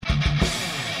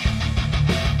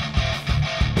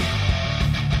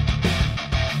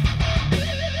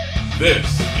This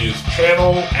is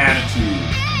Channel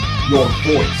Attitude. Your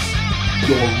voice,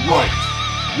 your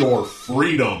right, your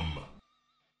freedom.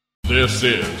 This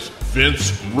is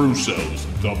Vince Russo's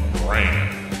The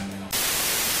Brand.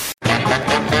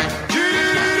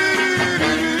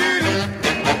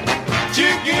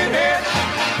 Chicken head,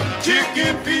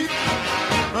 chicken feet,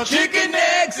 chicken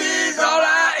eggs is all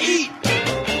I eat.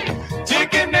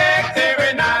 Chicken eggs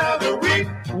every night of the week.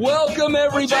 Welcome,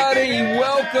 everybody.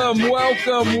 Welcome.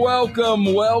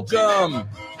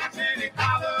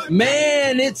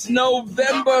 Man, it's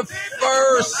November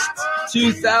 1st,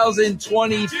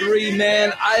 2023,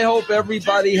 man. I hope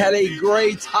everybody had a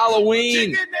great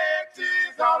Halloween.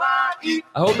 I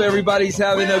hope everybody's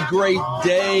having a great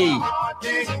day.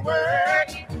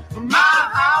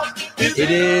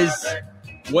 It is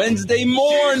Wednesday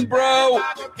morning, bro.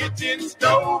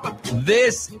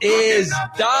 This is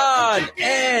Don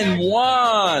and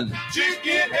Juan.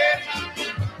 Chicken head,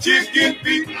 chicken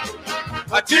feet,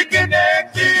 a chicken egg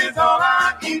is all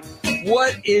I eat.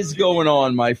 What is going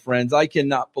on, my friends? I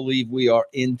cannot believe we are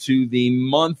into the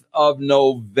month of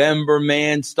November,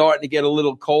 man. Starting to get a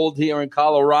little cold here in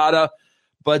Colorado,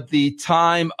 but the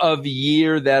time of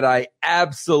year that I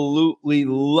absolutely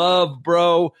love,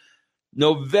 bro.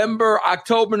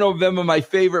 October, November, my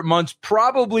favorite months.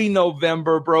 Probably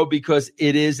November, bro, because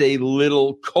it is a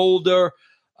little colder.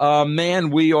 Man,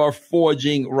 we are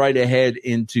forging right ahead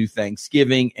into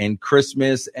Thanksgiving and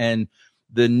Christmas and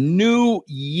the new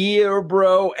year,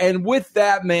 bro. And with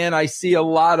that, man, I see a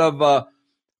lot of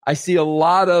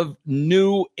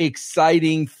new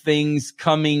exciting things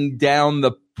coming down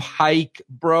the pike,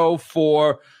 bro,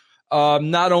 for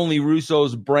not only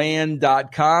Russo's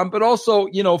brand.com, but also,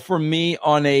 for me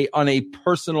on a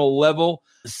personal level.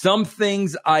 Some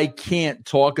things I can't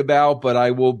talk about, but I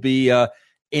will be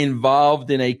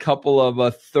involved in a couple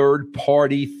of third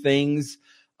party things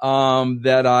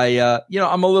that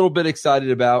I'm a little bit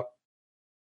excited about.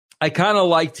 I kind of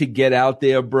like to get out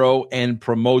there, bro, and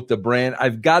promote the brand.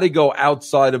 I've got to go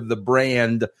outside of the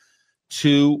brand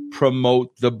to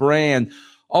promote the brand.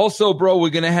 Also, bro, we're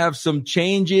going to have some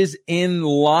changes in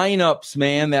lineups,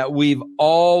 man, that we've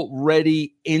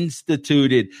already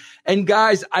instituted. And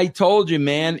guys, I told you,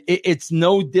 man, it's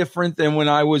no different than when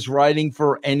I was writing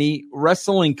for any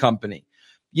wrestling company.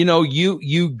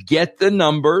 You get the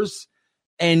numbers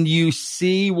and you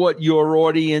see what your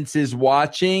audience is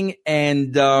watching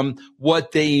and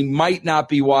what they might not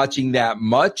be watching that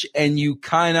much. And you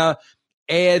kind of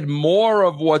add more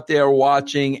of what they're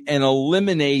watching and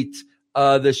eliminate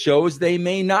the shows they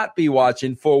may not be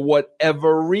watching for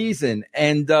whatever reason.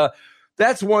 And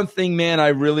that's one thing, man, I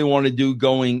really want to do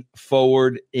going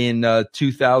forward in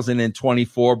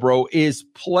 2024, bro, is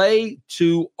play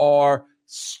to our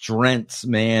strengths,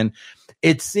 man.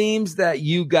 It seems that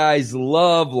you guys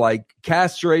love like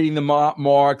castrating the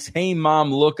marks. Hey,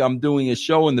 mom, look, I'm doing a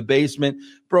show in the basement.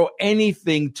 Bro,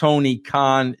 anything Tony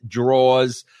Khan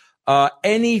draws,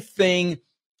 anything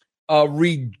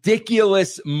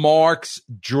ridiculous marks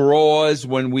draws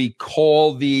when we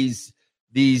call these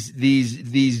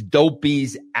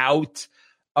dopies out.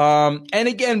 And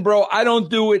again, bro, I don't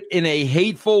do it in a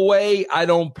hateful way. I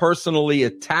don't personally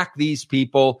attack these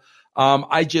people.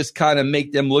 I just kind of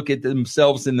make them look at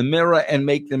themselves in the mirror and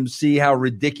make them see how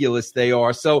ridiculous they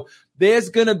are. So there's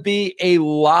going to be a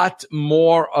lot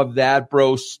more of that,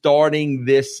 bro, starting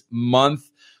this month.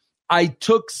 I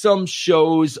took some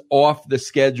shows off the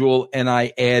schedule and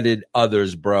I added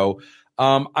others, bro.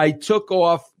 I took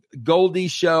off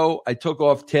Goldie's show. I took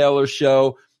off Taylor's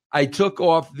show. I took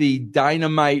off the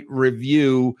Dynamite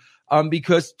review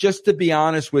because just to be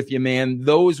honest with you, man,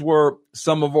 those were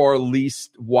some of our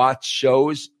least watched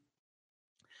shows.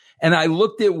 And I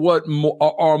looked at what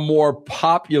our more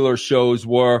popular shows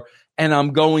were, and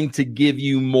I'm going to give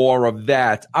you more of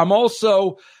that.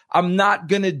 I'm not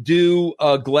going to do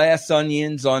Glass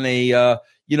Onions on a,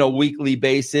 weekly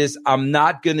basis. I'm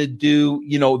not going to do,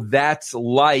 That's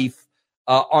Life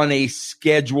on a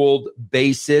scheduled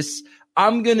basis.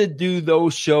 I'm going to do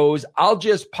those shows. I'll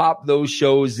just pop those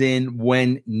shows in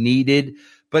when needed.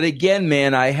 But again,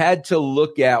 man, I had to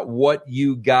look at what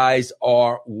you guys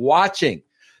are watching.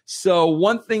 So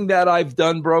one thing that I've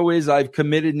done, bro, is I've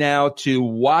committed now to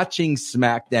watching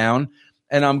SmackDown.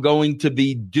 And I'm going to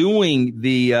be doing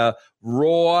the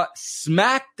Raw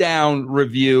SmackDown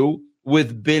review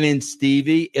with Ben and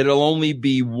Stevie. It'll only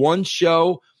be one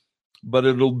show, but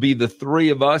it'll be the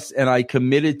three of us. And I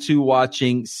committed to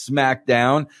watching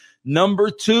SmackDown.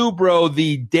 Number 2, bro,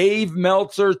 the Dave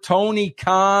Meltzer, Tony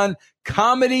Khan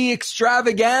comedy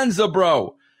extravaganza,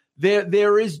 bro.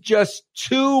 There is just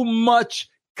too much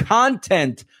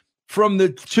content from the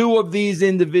two of these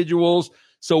individuals.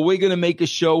 So we're going to make a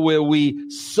show where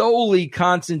we solely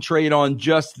concentrate on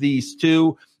just these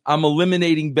two. I'm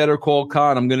eliminating Better Call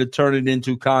Khan. I'm going to turn it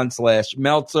into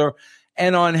Khan/Meltzer.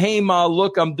 And on Hey Ma,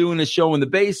 look, I'm doing a show in the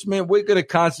basement. We're going to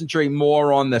concentrate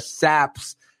more on the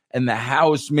Saps and the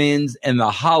Housemans and the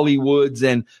Hollywoods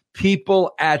and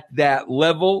people at that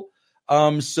level.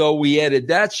 So we added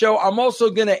that show. I'm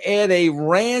also going to add a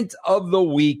rant of the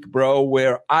week, bro,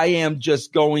 where I am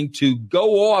just going to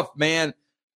go off, man,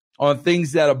 on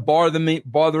things that are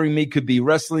bothering me. Could be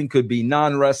wrestling, could be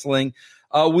non-wrestling.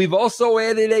 We've also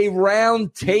added a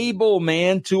round table,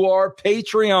 man, to our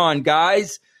Patreon,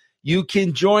 guys. You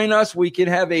can join us. We can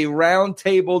have a round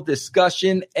table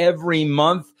discussion every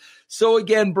month. So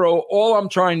again, bro, all I'm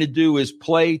trying to do is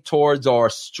play towards our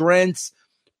strengths,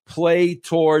 play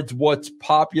towards what's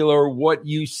popular, what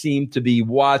you seem to be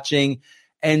watching,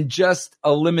 and just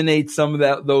eliminate some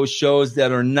of those shows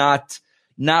that are not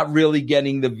really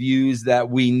getting the views that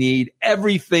we need.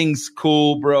 Everything's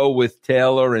cool, bro, with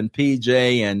Taylor and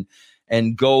PJ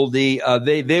and Goldie.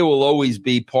 They will always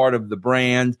be part of the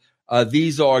brand.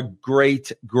 These are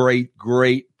great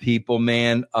people,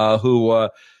 man, who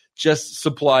just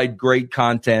supplied great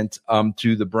content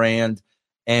to the brand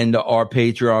and our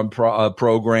Patreon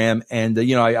program. And,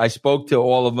 I spoke to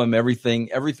all of them. Everything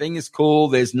is cool.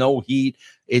 There's no heat.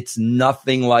 It's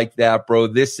nothing like that, bro.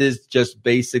 This is just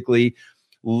basically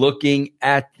looking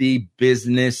at the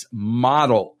business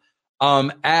model.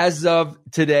 As of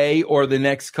today or the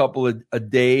next couple of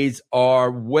days, our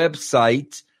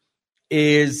website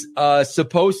is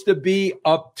supposed to be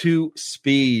up to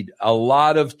speed. A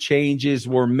lot of changes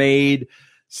were made.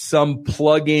 Some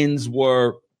plugins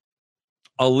were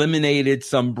eliminated.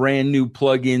 Some brand new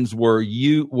plugins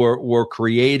were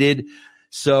created.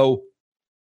 So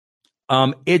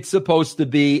it's supposed to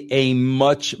be a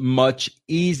much, much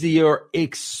easier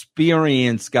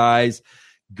experience, guys,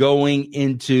 going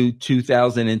into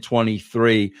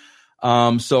 2023.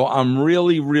 So I'm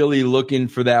really, really looking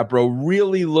for that, bro.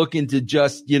 Really looking to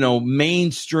just,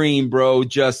 mainstream, bro.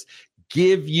 Just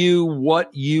give you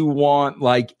what you want,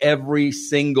 like every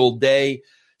single day.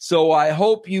 So I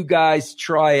hope you guys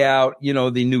try out, the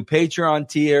new Patreon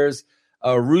tiers,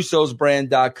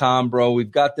 russosbrand.com, bro.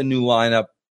 We've got the new lineup.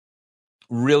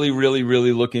 Really, really,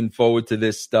 really looking forward to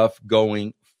this stuff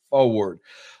going forward.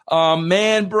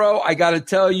 Man, bro, I got to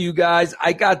tell you guys,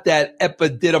 I got that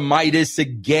epididymitis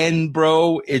again,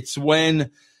 bro. It's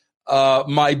when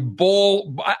my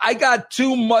ball, I got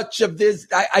too much of this.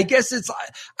 I guess it's,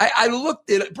 I looked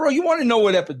at it, bro. You want to know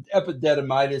what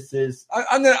epididymitis is?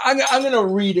 I'm going to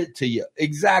read it to you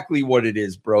exactly what it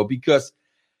is, bro, because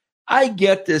I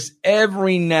get this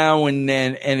every now and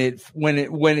then. And when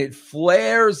it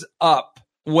flares up,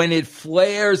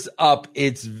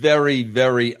 it's very,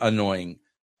 very annoying.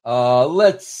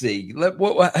 Let's see.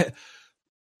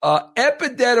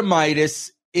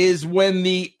 Epididymitis is when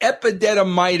the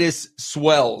epididymitis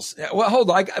swells. Well, hold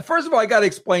on. First of all, I got to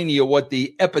explain to you what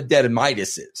the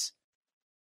epididymitis is.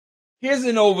 Here's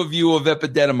an overview of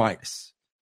epididymitis.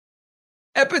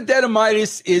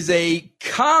 Epididymitis is a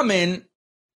common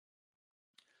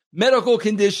medical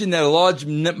condition that a large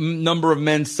number of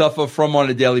men suffer from on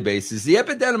a daily basis. The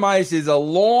epididymitis is a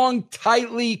long,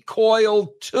 tightly coiled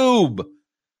tube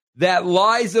that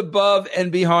lies above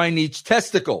and behind each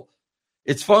testicle.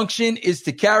 Its function is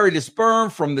to carry the sperm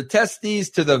from the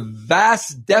testes to the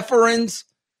vas deferens.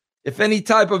 If any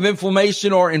type of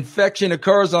inflammation or infection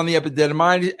occurs on the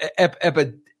epididymis,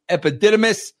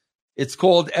 it's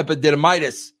called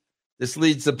epididymitis. This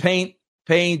leads to pain,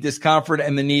 discomfort,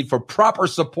 and the need for proper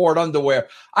support underwear.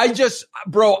 I just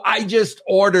paid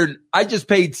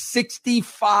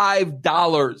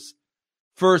 $65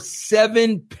 for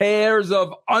 7 pairs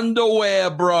of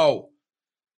underwear, bro.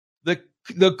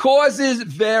 The causes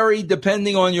vary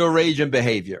depending on your age and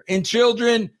behavior. In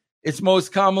children, it's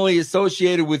most commonly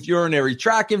associated with urinary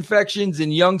tract infections.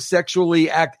 In young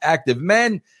sexually active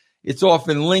men, it's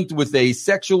often linked with a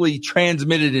sexually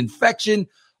transmitted infection.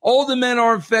 Older men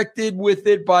are infected with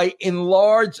it by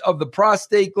enlargement of the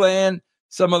prostate gland.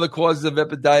 Some other causes of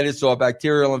epididymitis are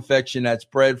bacterial infection that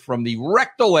spread from the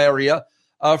rectal area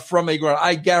from a ground.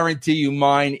 I guarantee you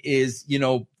mine is,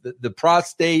 the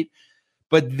prostate.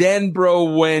 But then,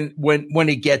 bro, when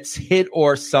it gets hit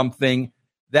or something,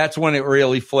 that's when it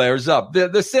really flares up.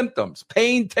 The symptoms,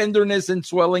 pain, tenderness, and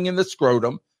swelling in the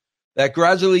scrotum that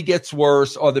gradually gets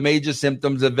worse are the major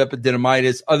symptoms of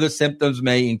epididymitis. Other symptoms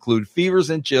may include fevers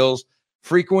and chills,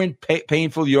 frequent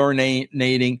painful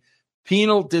urinating,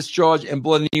 penile discharge, and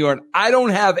blood in the urine. I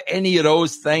don't have any of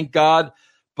those, thank God.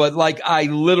 But I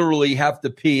literally have to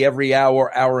pee every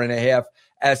hour and a half.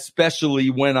 especially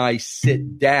when I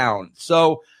sit down.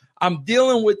 So I'm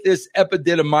dealing with this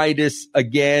epididymitis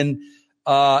again.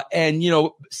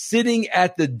 And, sitting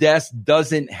at the desk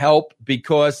doesn't help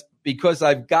because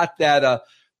I've got that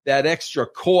extra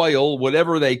coil,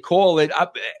 whatever they call it.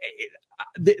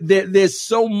 There's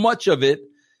so much of it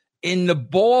in the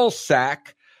ball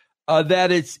sack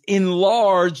that it's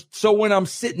enlarged. So when I'm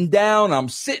sitting down, I'm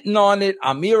sitting on it,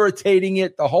 I'm irritating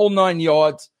it, the whole 9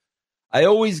 yards. I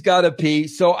always got to pee.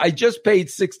 So I just paid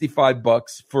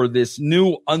 $65 for this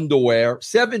new underwear,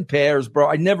 7 pairs, bro.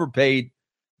 I never paid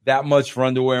that much for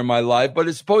underwear in my life, but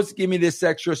it's supposed to give me this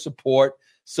extra support.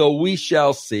 So we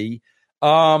shall see.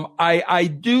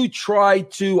 I do try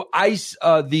to ice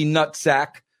the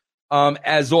nutsack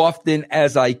as often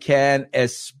as I can,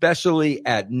 especially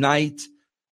at night.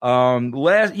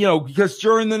 Because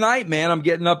during the night, man, I'm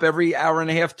getting up every hour and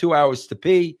a half, 2 hours to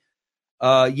pee.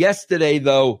 Yesterday,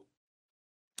 though,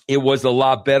 it was a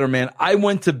lot better, man. I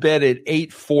went to bed at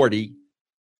 8:40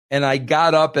 and I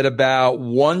got up at about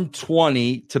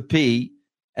 1:20 to pee.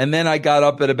 And then I got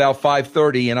up at about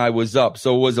 5:30 and I was up.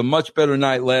 So it was a much better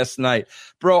night last night.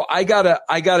 Bro, I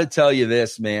gotta tell you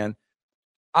this, man.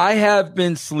 I have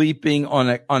been sleeping on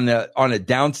a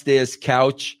downstairs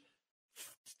couch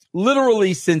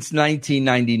literally since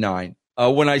 1999.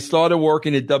 When I started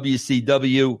working at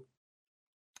WCW,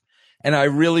 and I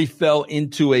really fell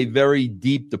into a very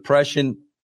deep depression,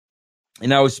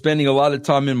 and I was spending a lot of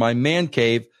time in my man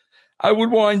cave, I would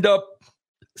wind up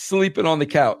sleeping on the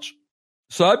couch.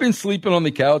 So I've been sleeping on the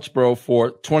couch, bro,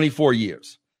 for 24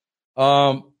 years.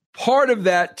 Part of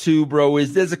that, too, bro,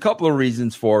 is there's a couple of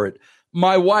reasons for it.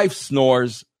 My wife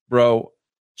snores, bro.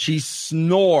 She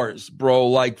snores, bro,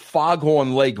 like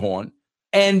foghorn leghorn.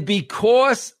 And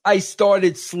because I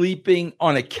started sleeping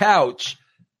on a couch,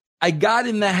 I got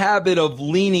in the habit of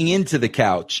leaning into the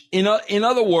couch. In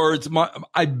other words,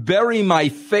 I bury my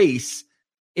face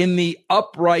in the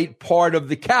upright part of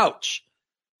the couch.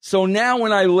 So now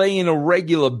when I lay in a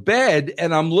regular bed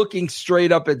and I'm looking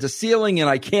straight up at the ceiling and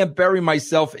I can't bury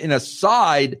myself in a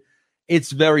side,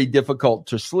 it's very difficult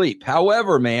to sleep.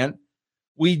 However, man,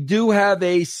 we do have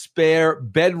a spare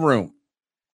bedroom.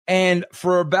 And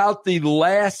for about the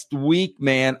last week,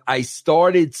 man, I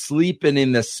started sleeping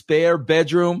in the spare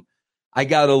bedroom. I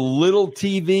got a little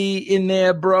TV in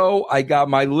there, bro. I got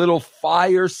my little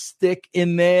Fire Stick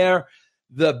in there.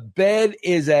 The bed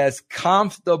is as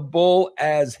comfortable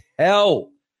as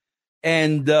hell.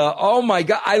 And, oh my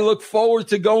God, I look forward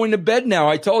to going to bed now.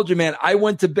 I told you, man, I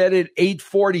went to bed at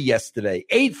 8:40 yesterday.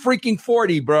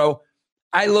 8:40, bro.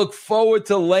 I look forward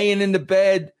to laying in the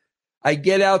bed. I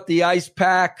get out the ice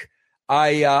pack.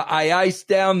 I ice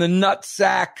down the nut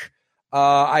sack.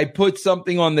 I put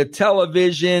something on the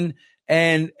television.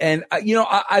 And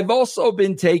I've also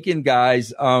been taking,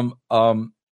 guys,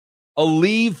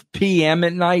 Aleve PM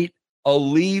at night,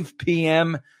 Aleve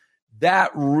PM.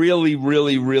 That really,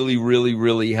 really, really, really,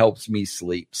 really helps me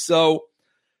sleep. So,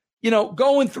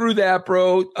 going through that,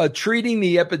 bro, treating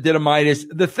the epididymitis.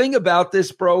 The thing about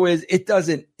this, bro, is it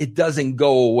doesn't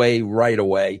go away right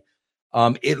away.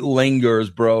 It lingers,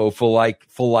 bro, for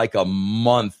like a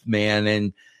month,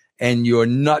 man. And your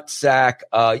nutsack,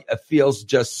 feels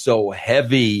just so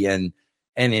heavy and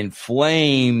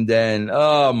inflamed. And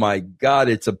oh my God,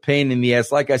 it's a pain in the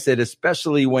ass. Like I said,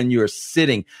 especially when you're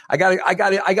sitting. I gotta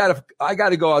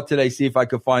go out today, see if I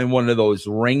could find one of those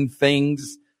ring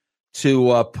things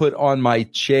to put on my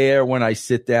chair when I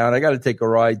sit down. I got to take a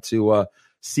ride to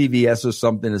CVS or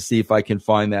something to see if I can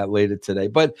find that later today.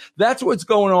 But that's what's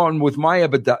going on with my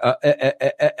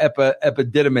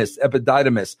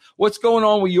epididymis. What's going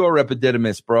on with your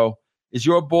epididymis, bro? Is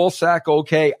your ball sack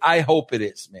okay? I hope it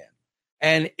is, man.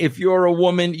 And if you're a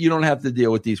woman, you don't have to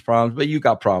deal with these problems, but you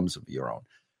got problems of your own.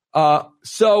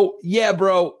 So yeah,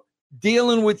 bro,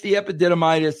 dealing with the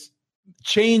epididymitis,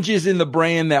 changes in the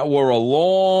brain that were a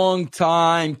long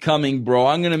time coming, bro.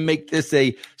 I'm going to make this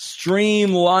a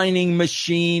streamlining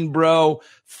machine, bro.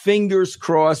 Fingers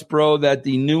crossed, bro, that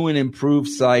the new and improved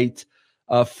site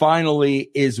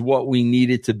finally is what we need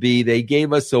it to be. They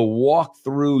gave us a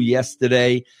walkthrough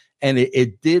yesterday, and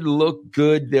it did look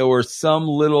good. There were some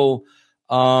little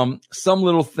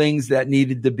things that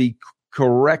needed to be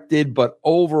corrected, but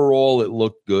overall it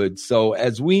looked good. So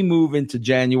as we move into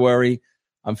January,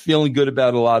 I'm feeling good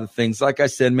about a lot of things. Like I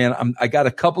said, man, I got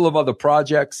a couple of other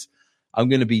projects I'm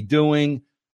going to be doing.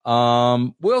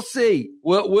 We'll see.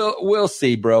 We'll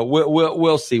see, bro.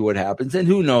 We'll see what happens. And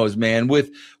who knows, man,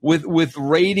 with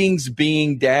ratings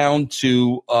being down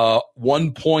to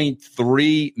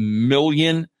 1.3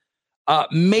 million,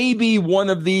 maybe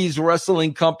one of these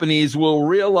wrestling companies will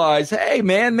realize, hey,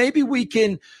 man, maybe we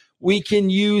can We can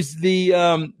use the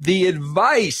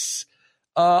advice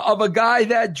of a guy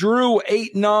that drew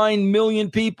 8-9 million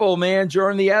people, man,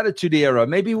 during the Attitude Era.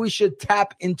 Maybe we should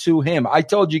tap into him. I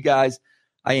told you guys,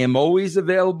 I am always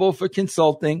available for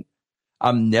consulting.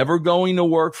 I'm never going to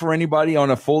work for anybody on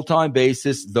a full-time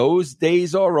basis. Those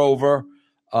days are over.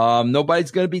 Nobody's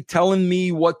going to be telling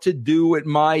me what to do at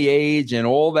my age and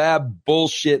all that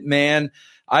bullshit, man.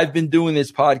 I've been doing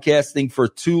this podcasting for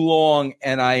too long,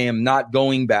 and I am not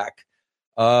going back.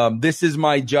 This is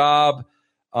my job.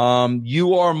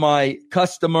 You are my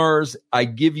customers. I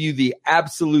give you the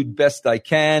absolute best I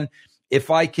can. If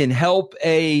I can help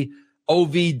a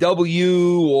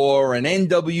OVW or an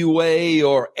NWA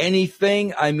or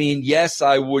anything, I mean, yes,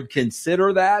 I would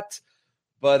consider that,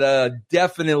 but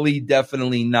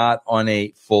definitely not on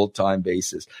a full-time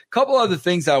basis. A couple other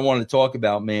things I want to talk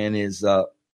about, man, is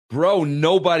bro,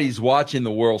 nobody's watching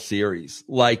the World Series.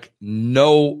 Like,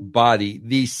 nobody.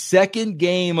 The second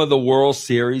game of the World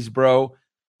Series, bro,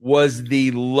 was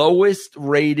the lowest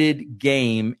rated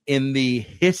game in the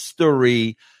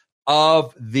history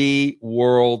of the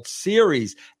World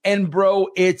Series. And bro,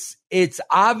 it's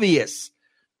obvious.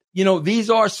 You know, these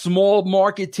are small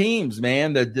market teams,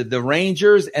 man. The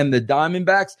Rangers and the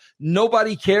Diamondbacks,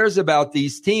 nobody cares about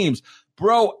these teams.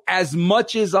 Bro, as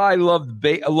much as I love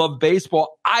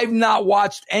baseball, I've not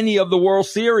watched any of the World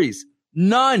Series.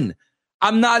 None.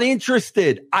 I'm not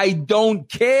interested. I don't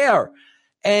care.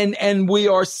 And we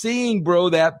are seeing, bro,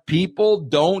 that people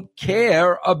don't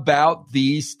care about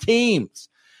these teams.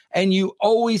 And you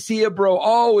always hear, bro,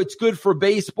 oh, it's good for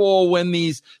baseball when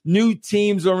these new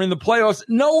teams are in the playoffs.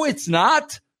 No, it's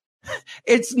not.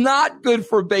 It's not good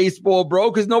for baseball,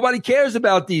 bro, because nobody cares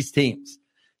about these teams.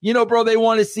 You know, bro, they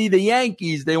want to see the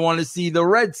Yankees. They want to see the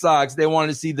Red Sox. They want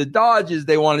to see the Dodgers.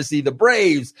 They want to see the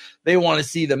Braves. They want to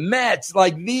see the Mets.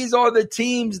 Like, these are the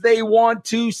teams they want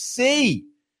to see.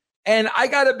 And I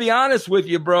got to be honest with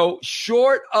you, bro,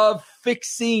 short of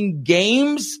fixing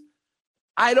games,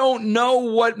 I don't know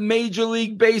what Major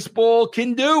League Baseball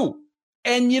can do.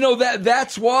 And, you know,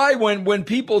 that's why when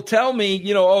people tell me,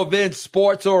 you know, oh, Vince,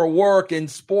 sports are work and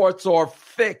sports are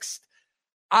fixed,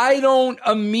 I don't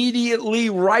immediately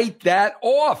write that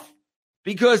off,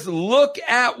 because look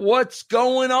at what's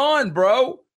going on,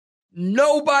 bro.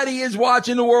 Nobody is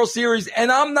watching the World Series,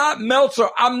 and I'm not Meltzer.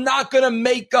 I'm not going to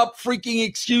make up freaking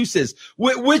excuses,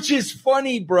 which is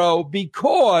funny, bro,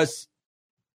 because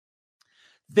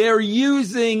they're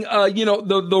using, you know,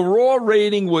 the raw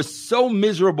rating was so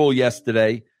miserable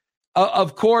yesterday.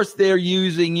 Of course, they're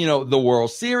using, you know, the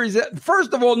World Series.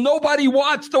 First of all, nobody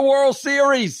watched the World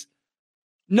Series.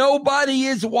 Nobody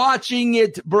is watching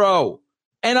it, bro.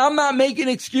 And I'm not making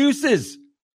excuses.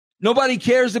 Nobody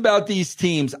cares about these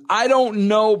teams. I don't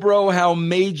know, bro, how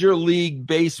Major League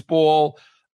Baseball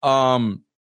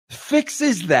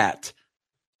fixes that.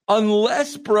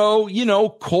 Unless, bro, you know,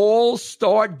 calls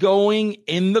start going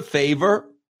in the favor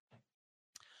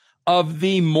of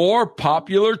the more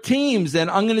popular teams. And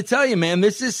I'm going to tell you, man,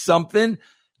 this is something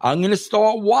I'm going to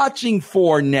start watching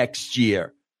for next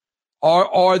year.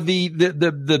 Are the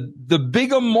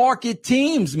bigger market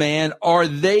teams, man, are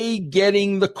they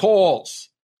getting the calls?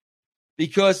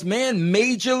 Because, man,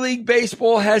 Major League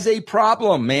Baseball has a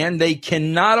problem, man. They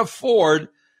cannot afford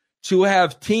to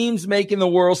have teams making the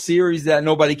World Series that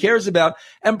nobody cares about.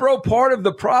 And, bro, part of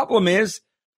the problem is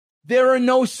there are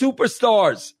no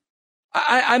superstars.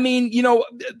 I mean, you know,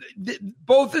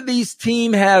 both of these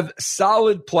teams have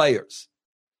solid players.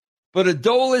 But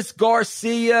Adolis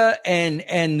Garcia and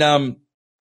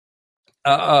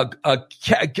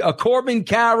Corbin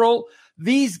Carroll,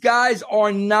 these guys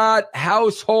are not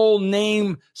household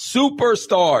name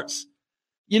superstars.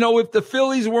 You know, if the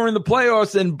Phillies were in the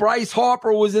playoffs and Bryce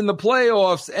Harper was in the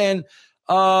playoffs and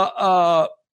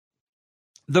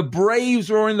the Braves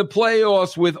were in the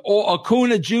playoffs with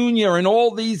Acuna Jr. and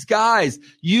all these guys,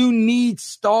 you need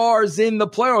stars in the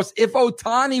playoffs. If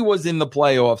Ohtani was in the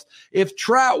playoffs, if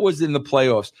Trout was in the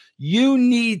playoffs, you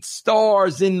need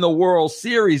stars in the World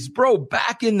Series. Bro,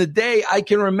 back in the day, I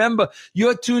can remember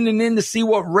you're tuning in to see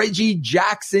what Reggie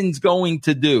Jackson's going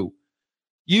to do.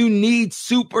 You need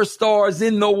superstars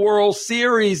in the World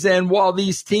Series. And while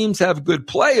these teams have good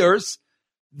players,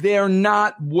 they're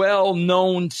not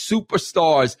well-known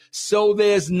superstars, so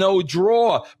there's no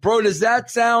draw. Bro, does that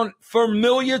sound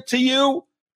familiar to you?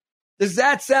 Does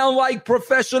that sound like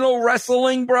professional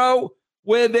wrestling, bro?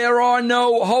 Where there are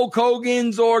no Hulk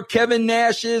Hogan's or Kevin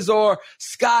Nash's or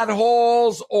Scott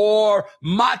Hall's or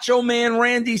Macho Man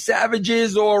Randy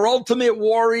Savage's or Ultimate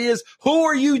Warriors? Who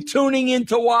are you tuning in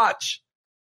to watch?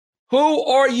 Who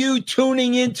are you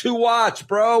tuning in to watch,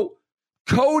 bro?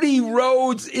 Cody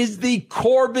Rhodes is the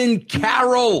Corbin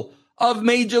Carroll of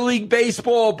Major League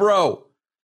Baseball, bro.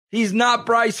 He's not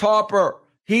Bryce Harper.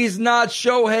 He's not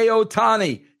Shohei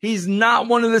Ohtani. He's not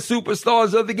one of the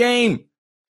superstars of the game.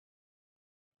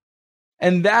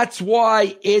 And that's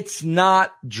why it's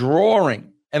not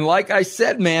drawing. And like I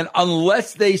said, man,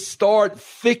 unless they start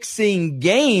fixing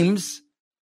games,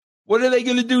 what are they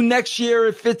going to do next year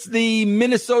if it's the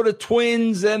Minnesota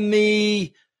Twins and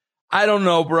the, I don't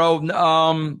know, bro,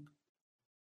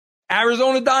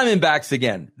 Arizona Diamondbacks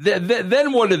again?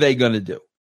 Then what are they going to do?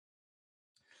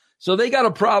 So they got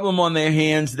a problem on their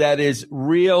hands that is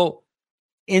real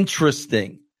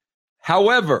interesting.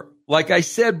 However, like I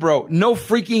said, bro, no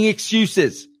freaking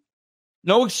excuses.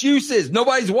 No excuses.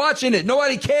 Nobody's watching it.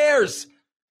 Nobody cares.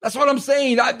 That's what I'm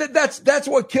saying. That's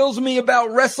what kills me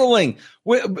about wrestling.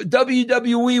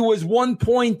 WWE was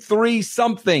 1.3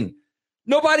 something.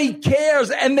 Nobody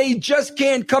cares, and they just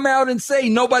can't come out and say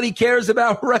nobody cares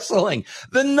about wrestling.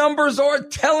 The numbers are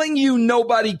telling you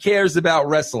nobody cares about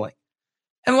wrestling.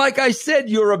 And like I said,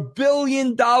 you're $1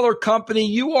 billion company.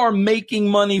 You are making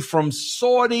money from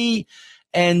Saudi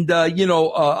and,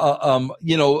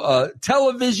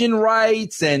 television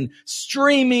rights and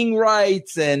streaming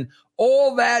rights and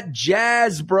all that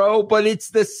jazz, bro. But it's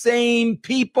the same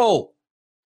people.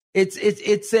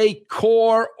 It's a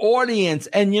core audience.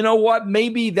 And you know what?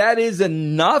 Maybe that is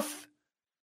enough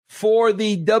for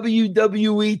the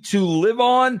WWE to live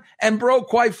on. And bro,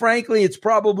 quite frankly, it's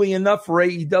probably enough for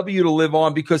AEW to live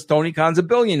on because Tony Khan's a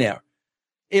billionaire.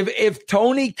 If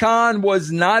Tony Khan was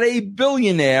not a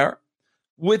billionaire,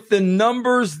 with the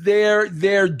numbers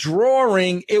they're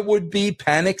drawing, it would be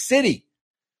Panic City.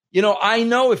 You know, I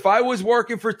know if I was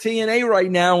working for TNA right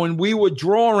now and we were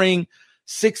drawing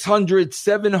 600,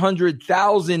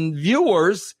 700,000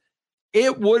 viewers,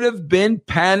 it would have been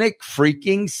Panic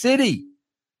freaking City.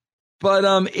 But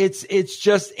it's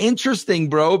just interesting,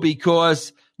 bro,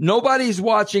 because nobody's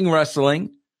watching wrestling,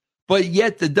 but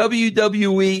yet the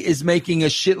WWE is making a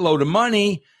shitload of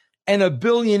money, and a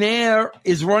billionaire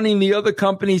is running the other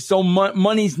company, so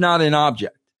money's not an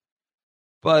object.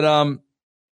 But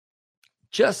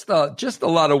just a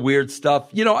lot of weird stuff,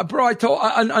 you know, bro. I told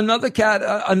another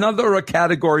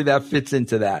category that fits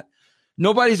into that.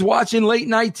 Nobody's watching late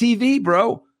night TV,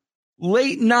 bro.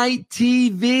 Late night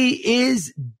TV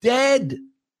is dead.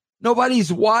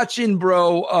 Nobody's watching,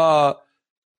 bro,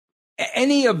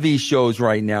 any of these shows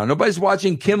right now. Nobody's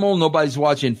watching Kimmel. Nobody's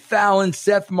watching Fallon,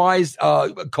 Seth Meyers,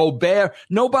 Colbert.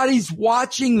 Nobody's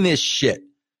watching this shit.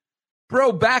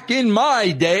 Bro, back in my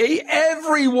day,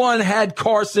 everyone had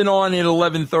Carson on at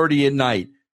 11:30 at night.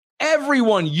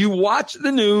 Everyone. You watched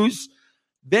the news.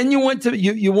 Then you went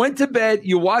to bed,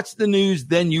 you watched the news,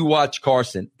 then you watch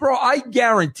Carson. Bro, I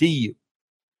guarantee you,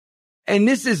 and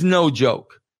this is no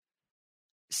joke,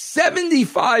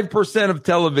 75% of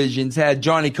televisions had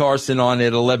Johnny Carson on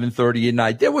at 11:30 at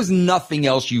night. There was nothing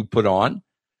else you put on.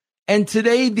 And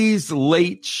today these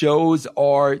late shows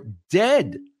are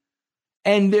dead.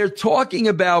 And they're talking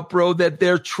about, bro, that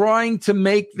they're trying to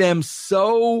make them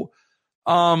so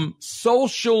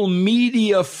social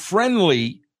media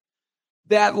friendly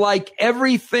that like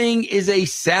everything is a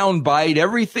soundbite,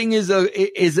 everything is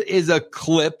a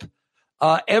clip,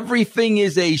 everything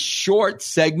is a short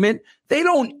segment. They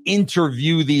don't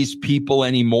interview these people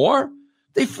anymore.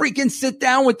 They freaking sit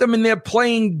down with them and they're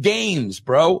playing games,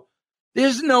 bro.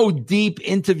 There's no deep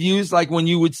interviews like when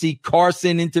you would see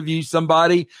Carson interview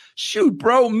somebody. Shoot,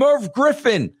 bro, Merv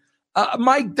Griffin,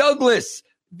 Mike Douglas.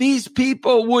 These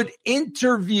people would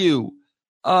interview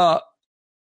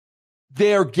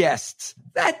their guests.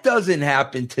 That doesn't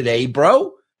happen today,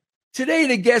 bro. Today,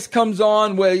 the guest comes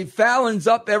on where Fallon's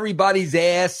up everybody's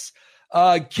ass.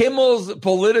 Kimmel's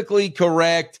politically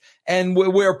correct. And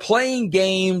we're playing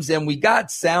games and we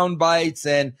got sound bites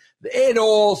and it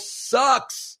all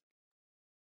sucks.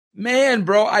 Man,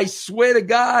 bro, I swear to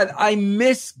God, I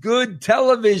miss good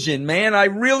television, man. I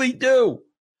really do.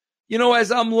 You know, as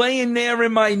I'm laying there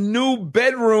in my new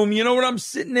bedroom, you know what I'm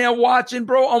sitting there watching,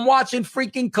 bro? I'm watching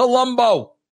freaking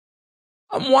Columbo.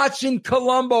 I'm watching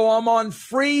Columbo. I'm on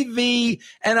Freevee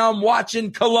and I'm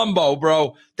watching Columbo,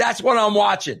 bro. That's what I'm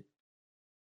watching.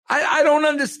 I don't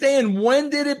understand. When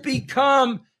did it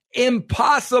become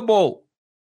impossible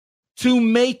to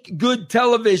make good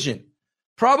television?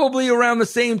 Probably around the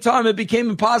same time it became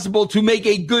impossible to make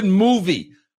a good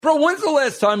movie. Bro, when's the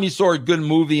last time you saw a good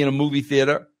movie in a movie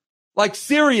theater? Like,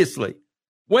 seriously,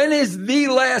 when is the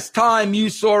last time you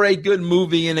saw a good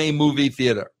movie in a movie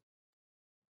theater?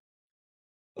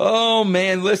 Oh,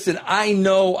 man, listen, I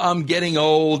know I'm getting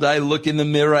old. I look in the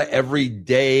mirror every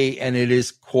day, and it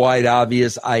is quite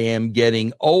obvious I am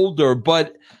getting older.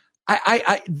 But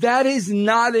I that is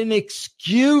not an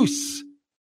excuse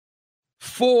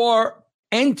for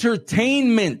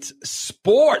entertainment,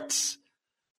 sports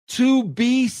to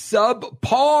be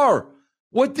subpar.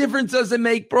 What difference does it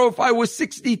make, bro, if I was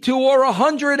 62 or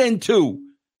 102?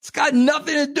 It's got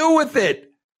nothing to do with it.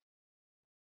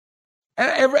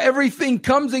 Everything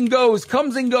comes and goes,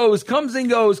 comes and goes, comes and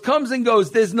goes, comes and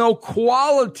goes. There's no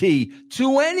quality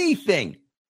to anything.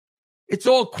 It's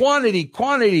all quantity,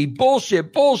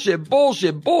 bullshit.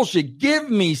 Give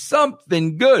me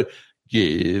something good.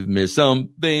 Give me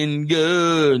something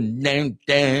good.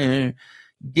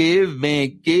 Give me,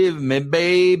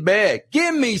 baby.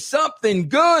 Give me something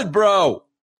good, bro.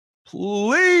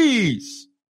 Please.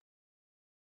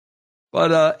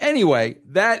 But anyway,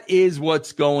 that is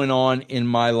what's going on in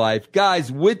my life. Guys,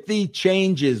 with the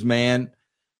changes, man,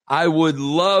 I would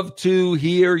love to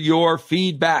hear your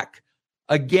feedback.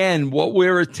 Again, what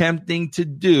we're attempting to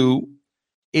do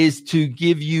is to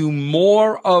give you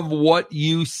more of what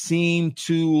you seem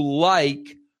to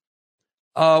like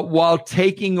while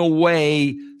taking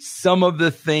away some of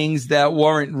the things that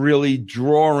weren't really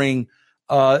drawing,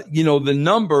 the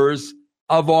numbers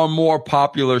of our more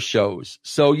popular shows.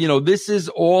 So, this is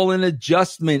all an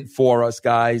adjustment for us,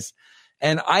 guys.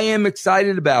 And I am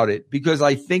excited about it because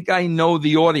I think I know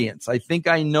the audience. I think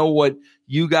I know what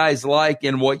you guys like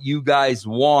and what you guys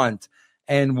want.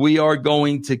 And we are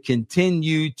going to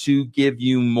continue to give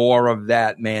you more of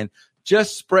that, man.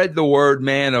 Just spread the word,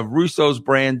 man, of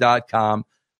russosbrand.com,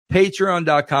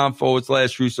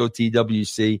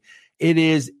 patreon.com/RussoTWC. It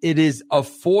is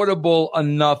affordable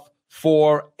enough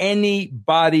for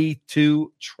anybody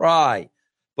to try.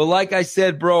 But like I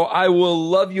said, bro, I will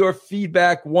love your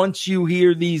feedback once you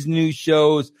hear these new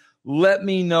shows. Let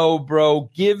me know, bro.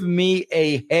 Give me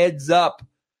a heads up.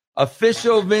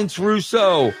 Official Vince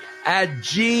Russo at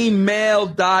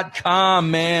gmail.com,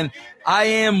 man. I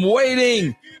am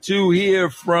waiting to hear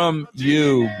from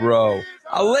you, bro.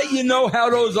 I'll let you know how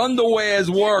those underwears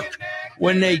work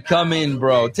when they come in,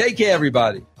 bro. Take care,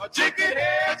 everybody. Chicken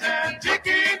heads and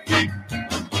chicken feet.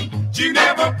 She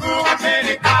never cooked